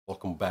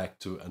welcome back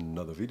to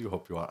another video.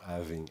 Hope you are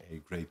having a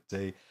great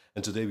day.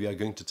 And today we are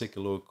going to take a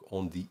look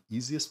on the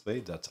easiest way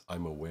that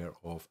I'm aware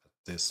of at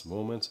this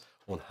moment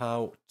on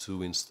how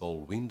to install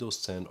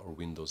Windows 10 or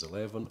Windows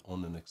 11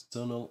 on an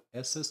external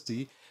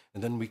SSD,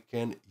 and then we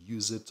can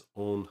use it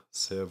on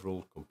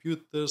several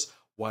computers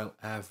while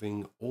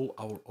having all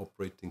our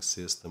operating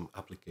system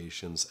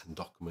applications and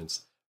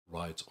documents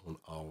right on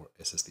our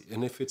SSD.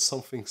 And if it's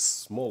something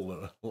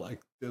smaller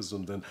like this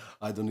one, then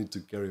I don't need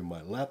to carry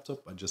my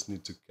laptop. I just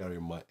need to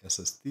carry my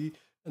SSD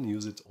and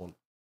use it on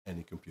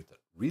any computer.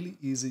 Really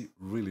easy,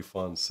 really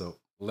fun. So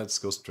let's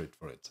go straight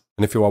for it.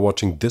 And if you are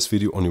watching this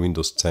video on your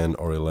Windows 10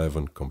 or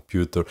 11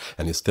 computer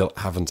and you still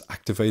haven't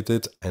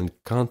activated and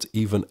can't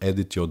even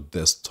edit your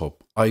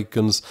desktop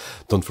icons,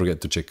 don't forget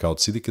to check out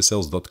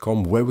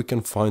cdksales.com, where we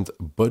can find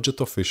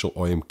budget official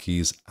OEM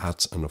keys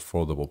at an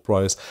affordable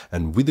price.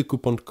 And with the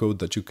coupon code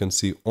that you can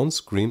see on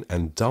screen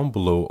and down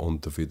below on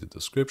the video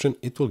description,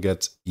 it will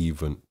get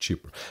even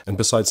cheaper. And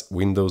besides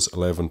Windows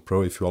 11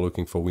 Pro, if you are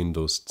looking for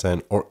Windows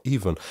 10 or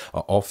even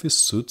an Office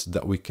suite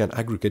that we can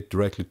aggregate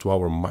directly to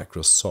our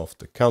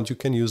Microsoft account, you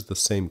can use the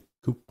same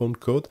coupon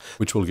code,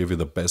 which will give you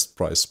the best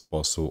price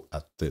possible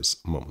at this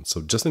moment.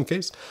 So just in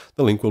case,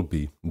 the link will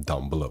be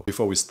down below.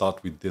 Before we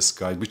start with this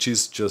guide, which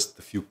is just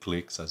a few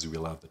clicks, as you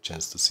will have the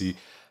chance to see,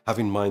 have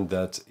in mind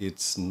that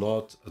it's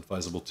not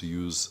advisable to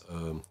use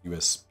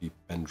USB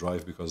pen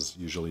drive because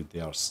usually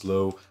they are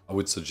slow. I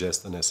would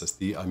suggest an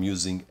SSD. I'm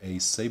using a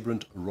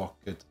Sabrent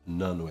Rocket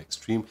Nano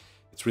Extreme.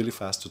 It's really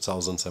fast,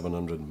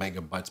 2700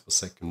 megabytes per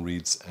second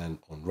reads and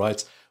on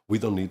writes. We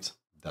don't need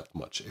that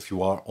much. If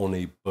you are on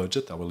a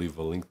budget, I will leave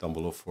a link down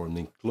below for an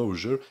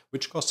enclosure,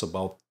 which costs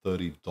about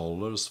 $30,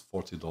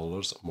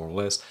 $40 more or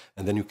less,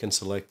 and then you can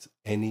select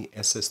any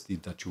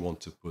SSD that you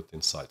want to put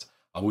inside.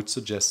 I would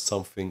suggest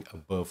something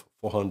above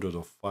 400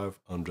 or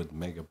 500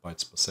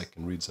 megabytes per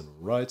second reads and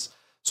writes,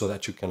 so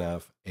that you can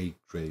have a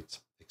great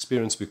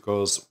experience,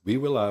 because we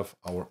will have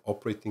our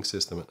operating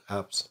system and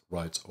apps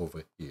right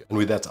over here. And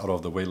with that out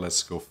of the way,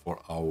 let's go for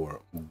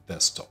our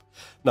desktop.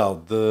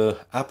 Now, the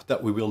app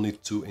that we will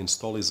need to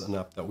install is an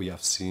app that we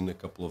have seen a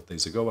couple of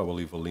days ago. I will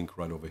leave a link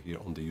right over here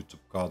on the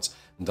YouTube cards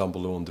and down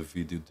below on the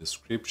video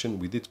description.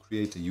 We did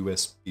create a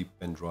USB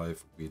pen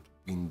drive with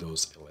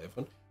Windows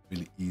 11,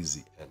 really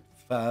easy and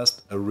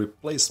fast, a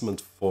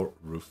replacement for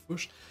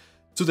Rufus.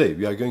 Today,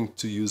 we are going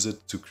to use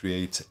it to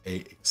create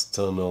an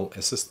external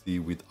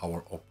SSD with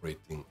our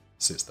operating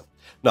system.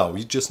 Now,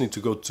 you just need to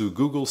go to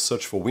Google,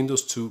 search for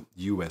Windows 2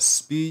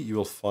 USB. You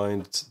will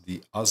find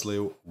the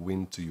ASLEO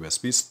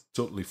WintoUSB. It's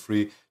totally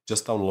free.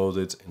 Just download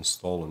it,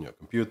 install on your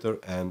computer,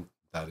 and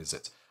that is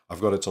it. I've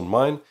got it on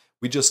mine.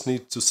 We just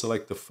need to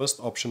select the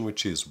first option,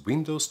 which is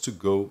Windows to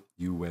Go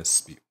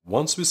USB.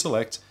 Once we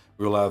select,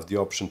 we will have the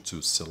option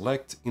to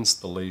select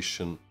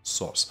installation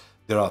source.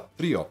 There are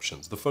three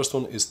options. The first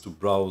one is to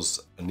browse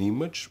an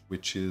image,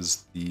 which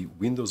is the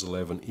Windows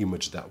 11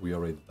 image that we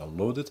already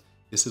downloaded.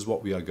 This is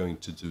what we are going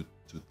to do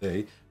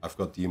today. I've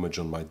got the image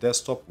on my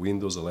desktop,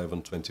 Windows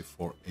 11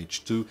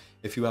 24H2.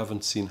 If you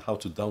haven't seen how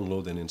to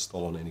download and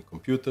install on any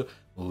computer,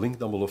 link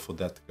down below for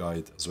that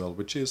guide as well,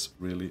 which is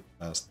really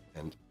fast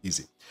and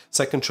easy.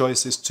 Second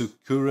choice is to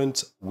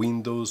current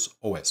Windows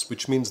OS,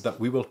 which means that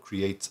we will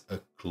create a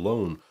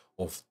clone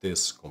of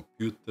this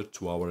computer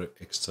to our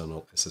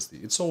external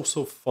SSD. It's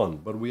also fun,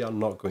 but we are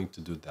not going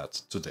to do that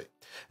today.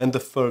 And the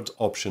third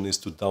option is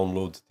to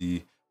download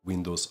the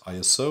Windows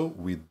ISO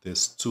with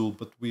this tool,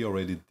 but we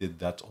already did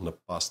that on a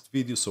past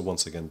video. So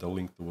once again, the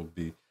link will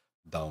be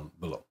down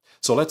below.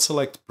 So let's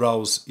select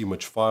Browse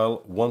Image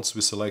File. Once we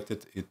select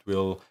it, it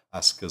will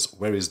ask us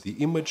where is the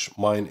image.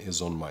 Mine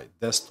is on my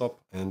desktop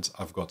and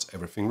I've got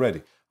everything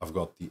ready. I've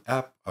got the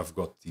app, I've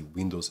got the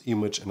Windows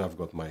image, and I've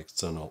got my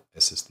external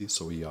SSD,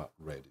 so we are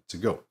ready to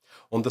go.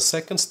 On the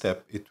second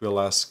step, it will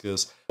ask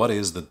us what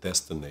is the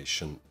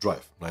destination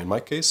drive. Now, in my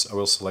case, I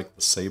will select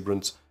the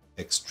Sabrent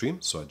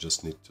Extreme, so I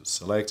just need to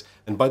select,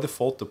 and by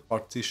default, the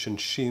partition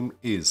shim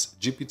is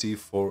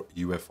GPT-4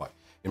 UEFI.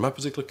 In my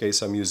particular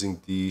case, I'm using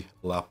the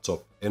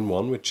laptop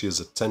N1, which is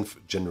a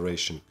 10th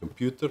generation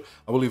computer.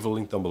 I will leave a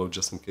link down below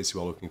just in case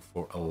you are looking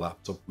for a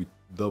laptop with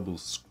double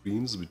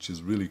screens, which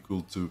is really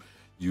cool to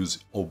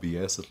use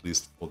OBS, at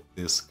least for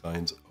this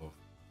kind of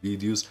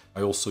videos.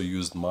 I also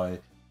used my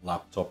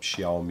laptop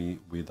Xiaomi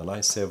with an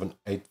i7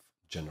 8th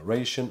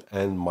generation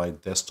and my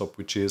desktop,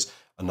 which is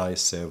an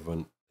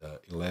i7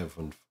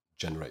 11th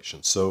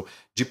generation. So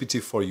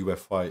GPT-4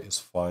 UEFI is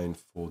fine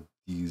for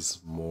these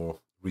more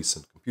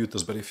recent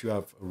computers, but if you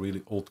have a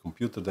really old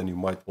computer, then you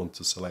might want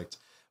to select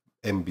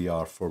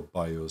MBR for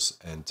BIOS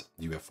and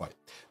UEFI.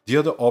 The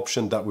other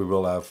option that we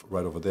will have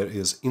right over there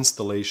is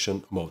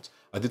installation mode.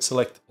 I did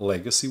select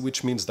Legacy,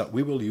 which means that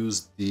we will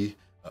use the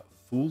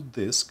full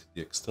disk,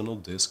 the external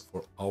disk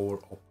for our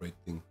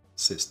operating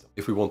system.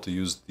 If we want to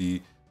use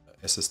the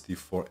SSD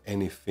for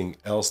anything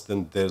else,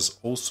 then there's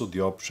also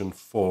the option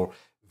for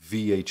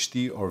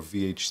VHD or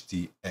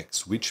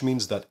VHDX, which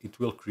means that it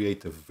will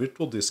create a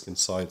virtual disk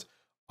inside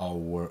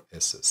our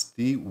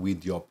SSD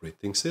with the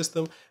operating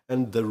system,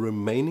 and the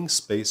remaining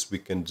space we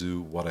can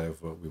do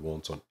whatever we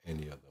want on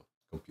any other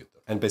computer.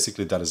 And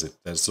basically that is it.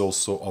 There's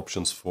also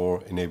options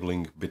for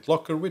enabling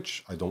BitLocker,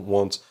 which I don't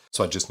want.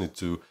 So I just need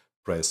to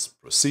press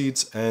proceed,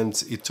 and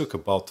it took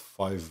about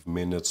 5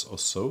 minutes or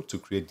so to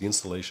create the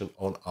installation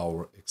on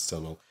our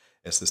external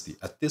SSD.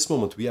 At this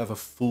moment, we have a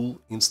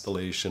full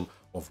installation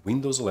of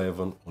Windows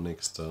 11 on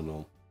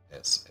external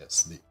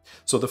SSD.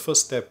 So the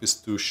first step is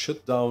to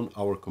shut down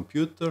our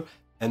computer,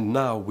 and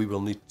now we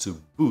will need to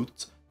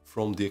boot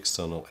from the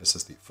external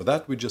SSD. For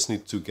that, we just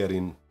need to get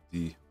in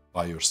the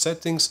BIOS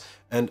settings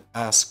and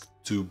ask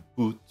to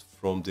boot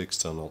from the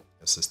external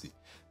SSD.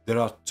 There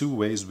are two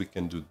ways we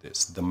can do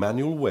this. The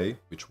manual way,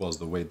 which was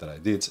the way that I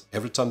did,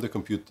 every time the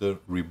computer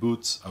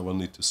reboots, I will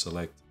need to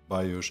select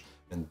BIOS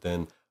and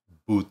then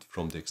boot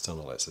from the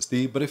external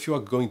SSD. But if you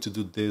are going to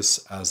do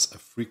this as a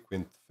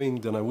frequent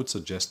thing, then I would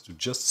suggest to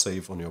just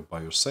save on your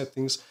BIOS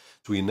settings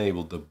to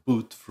enable the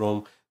boot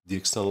from the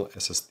external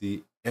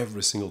SSD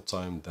every single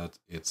time that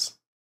it's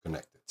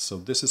connected. So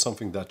this is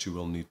something that you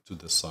will need to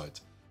decide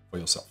for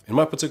yourself. In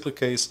my particular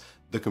case,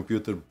 the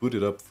computer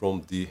booted up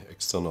from the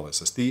external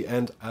SSD,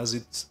 and as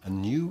it's a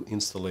new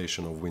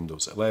installation of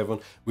Windows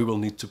 11, we will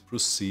need to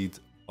proceed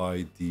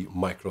by the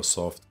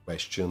Microsoft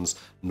questions,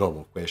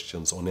 normal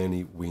questions on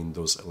any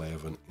Windows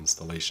 11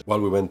 installation.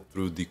 While we went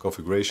through the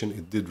configuration,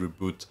 it did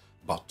reboot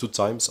about 2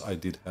 times. I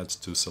did had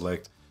to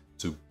select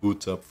to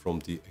boot up from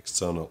the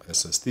external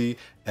SSD,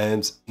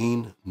 and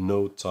in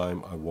no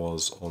time I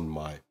was on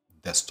my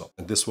desktop.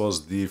 And this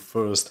was the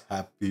first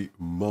happy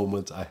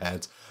moment I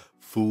had,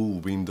 full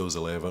Windows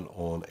 11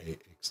 on an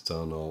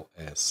external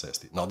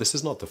SSD. Now, this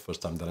is not the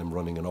first time that I'm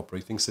running an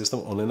operating system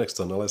on an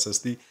external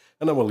SSD,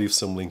 and I will leave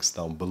some links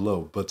down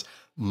below, but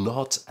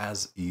not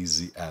as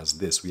easy as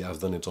this. We have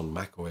done it on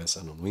macOS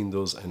and on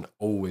Windows, and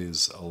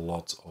always a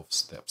lot of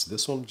steps.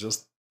 This one,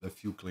 just a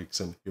few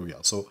clicks, and here we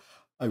are. So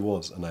I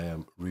was, and I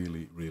am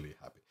really, really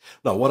happy.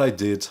 Now, what I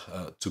did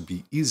to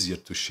be easier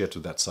to share to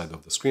that side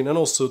of the screen, and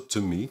also to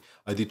me,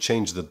 I did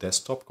change the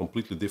desktop,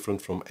 completely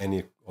different from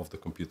any of the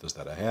computers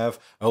that I have.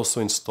 I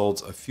also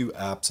installed a few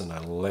apps and I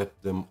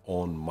left them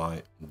on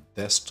my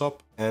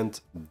desktop, and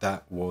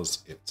that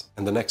was it.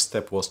 And the next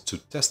step was to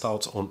test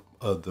out on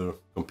other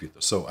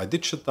computers. So I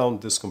did shut down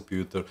this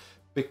computer,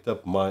 picked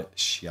up my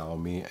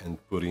Xiaomi and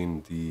put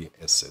in the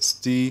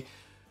SSD,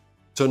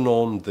 turn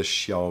on the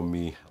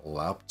Xiaomi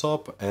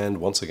laptop, and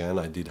once again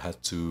I did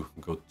have to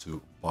go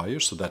to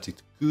BIOS so that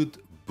it could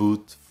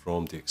boot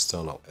from the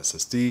external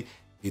SSD.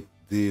 It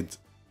did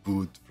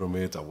boot from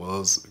it. I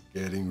was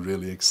getting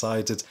really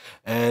excited,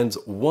 and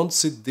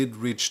once it did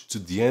reach to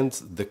the end,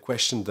 the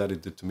question that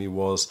it did to me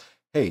was,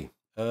 hey,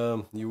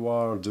 you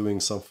are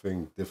doing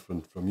something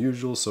different from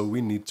usual, so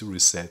we need to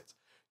reset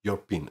your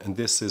PIN. And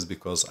this is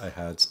because I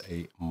had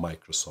a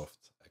Microsoft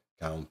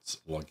account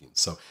login.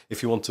 So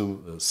if you want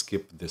to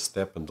skip this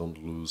step and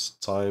don't lose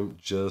time,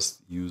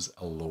 just use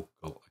a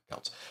local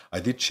account. I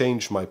did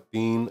change my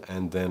PIN,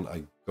 and then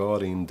I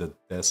got in the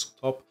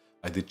desktop.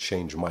 I did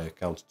change my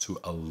account to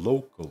a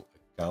local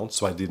account,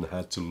 so I didn't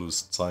have to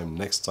lose time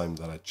next time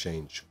that I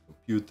change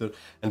computer,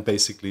 and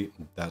basically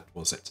that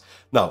was it.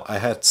 Now, I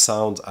had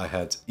sound, I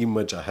had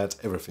image, I had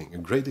everything. A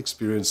great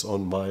experience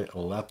on my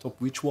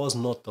laptop, which was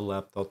not the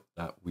laptop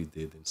that we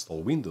did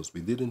install Windows.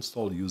 We did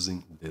install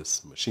using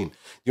this machine.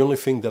 The only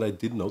thing that I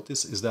did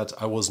notice is that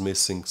I was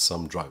missing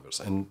some drivers,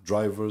 and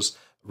drivers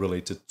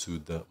related to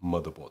the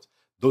motherboard.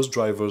 Those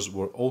drivers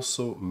were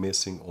also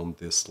missing on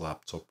this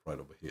laptop right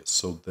over here.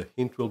 So the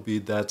hint will be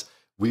that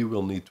we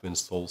will need to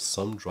install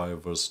some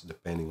drivers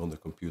depending on the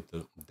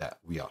computer that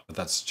we are. But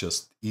that's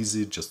just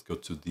easy. Just go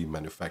to the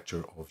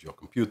manufacturer of your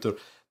computer,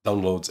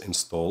 download,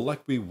 install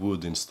like we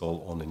would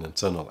install on an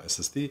internal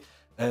SSD,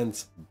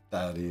 and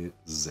that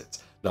is it.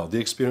 Now, the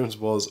experience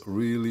was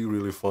really,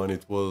 really fun.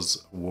 It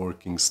was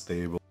working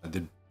stable. I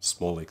did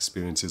small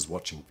experiences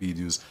watching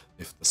videos,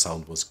 if the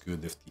sound was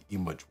good, if the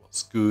image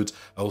was good.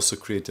 I also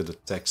created a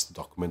text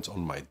document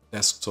on my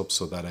desktop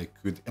so that I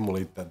could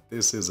emulate that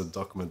this is a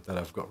document that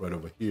I've got right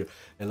over here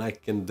and I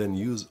can then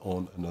use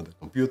on another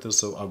computer.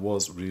 So I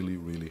was really,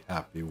 really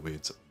happy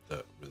with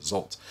the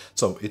result.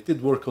 So it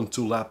did work on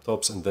 2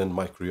 laptops, and then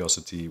my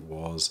curiosity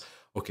was,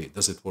 okay,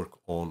 does it work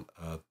on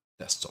a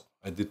desktop?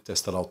 I did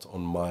test it out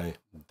on my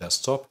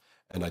desktop,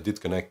 and I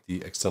did connect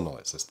the external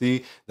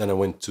SSD. Then I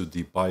went to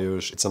the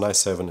BIOS. It's an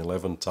i7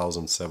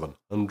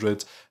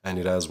 11700, and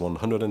it has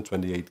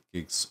 128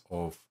 gigs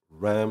of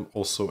RAM,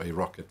 also a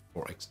Rocket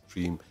for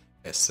Extreme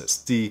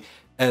SSD,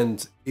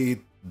 and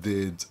it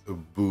did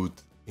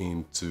boot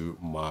into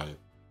my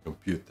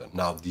computer.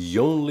 Now, the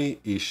only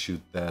issue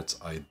that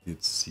I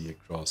did see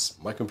across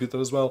my computer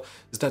as well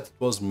is that it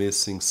was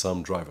missing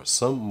some drivers,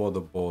 some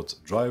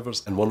motherboard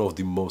drivers, and one of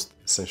the most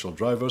essential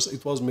drivers,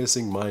 it was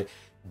missing my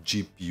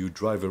GPU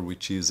driver,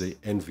 which is a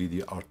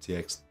NVIDIA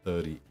RTX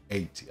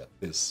 3080 at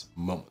this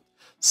moment.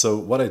 So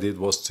what I did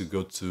was to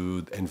go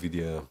to the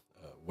NVIDIA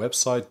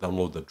website,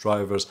 download the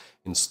drivers,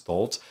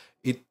 installed.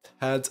 It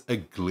had a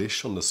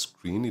glitch on the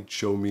screen. It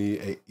showed me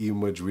an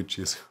image which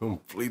is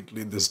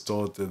completely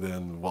distorted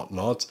and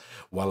whatnot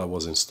while I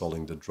was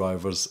installing the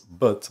drivers.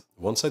 But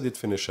once I did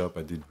finish up,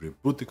 I did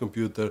reboot the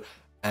computer,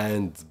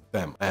 and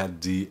bam, I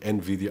had the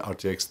NVIDIA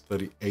RTX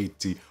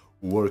 3080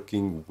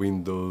 working,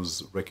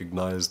 Windows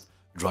recognized,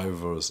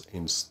 drivers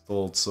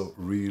installed. So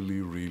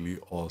really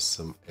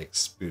awesome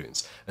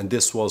experience. And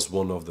this was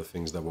one of the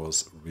things that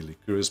was really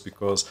curious,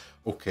 because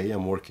okay,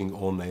 I'm working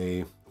on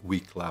a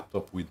weak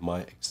laptop with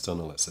my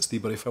external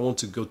SSD, but if I want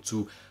to go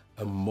to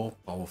a more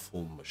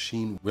powerful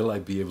machine, will I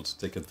be able to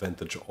take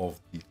advantage of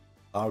the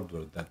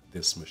hardware that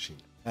this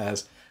machine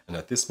has? And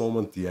at this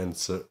moment the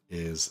answer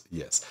is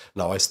yes.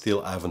 Now I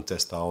still haven't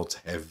tested out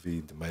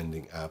heavy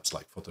demanding apps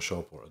like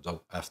Photoshop or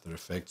Adobe After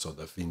Effects or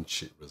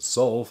DaVinci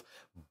Resolve,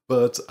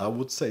 but I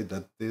would say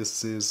that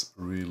this is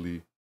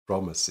really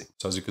promising.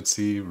 So as you could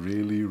see,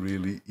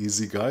 really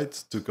easy guide,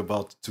 took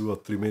about 2 or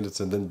 3 minutes,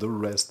 and then the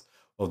rest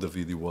of the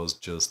video was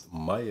just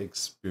my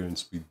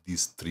experience with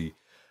these 3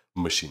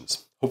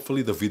 machines.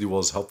 Hopefully the video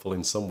was helpful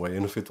in some way,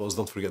 and if it was,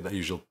 don't forget that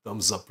usual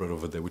thumbs up right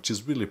over there, which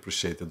is really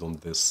appreciated on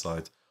this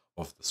side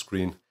of the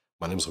screen.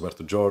 My name is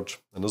Roberto Jorge,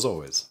 and as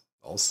always,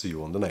 I'll see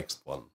you on the next one.